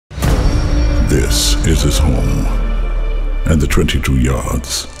This is his home, and the 22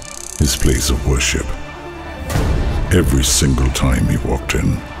 yards, his place of worship. Every single time he walked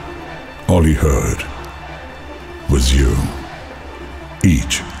in, all he heard was you.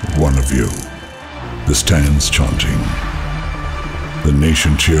 Each one of you. The stands chanting, the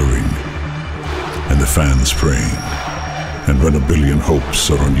nation cheering, and the fans praying. And when a billion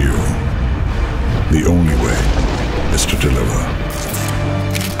hopes are on you, the only way is to deliver.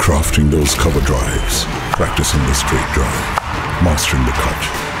 Crafting those cover drives, practicing the straight drive, mastering the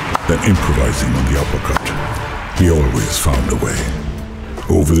cut, then improvising on the uppercut. He always found a way.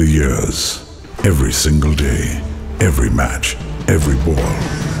 Over the years, every single day, every match, every ball,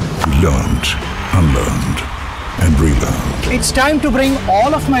 he learned, unlearned, and relearned. It's time to bring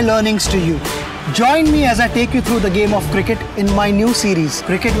all of my learnings to you. Join me as I take you through the game of cricket in my new series,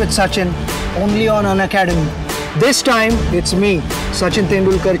 Cricket with Sachin, only on Unacademy. This time, it's me, Sachin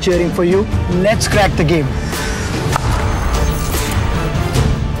Tendulkar, cheering for you. Let's crack the game.